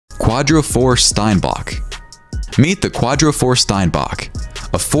QUADRO4 Steinbock. Meet the QUADRO4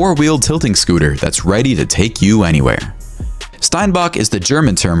 Steinbock, a four-wheeled tilting scooter that's ready to take you anywhere. Steinbock is the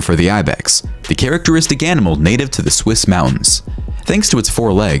German term for the ibex, the characteristic animal native to the Swiss mountains. Thanks to its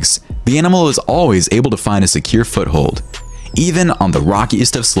four legs, the animal is always able to find a secure foothold, even on the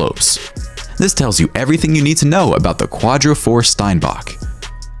rockiest of slopes. This tells you everything you need to know about the QUADRO4 Steinbock.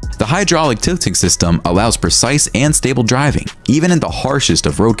 The hydraulic tilting system allows precise and stable driving, even in the harshest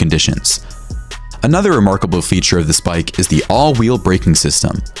of road conditions. Another remarkable feature of this bike is the all-wheel braking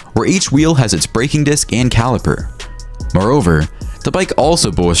system, where each wheel has its braking disc and caliper. Moreover, the bike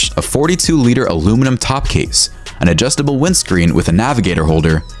also boasts a 42-liter aluminum top case, an adjustable windscreen with a navigator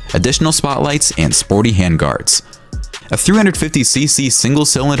holder, additional spotlights, and sporty handguards. A 350cc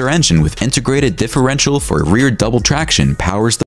single-cylinder engine with integrated differential for rear double traction powers the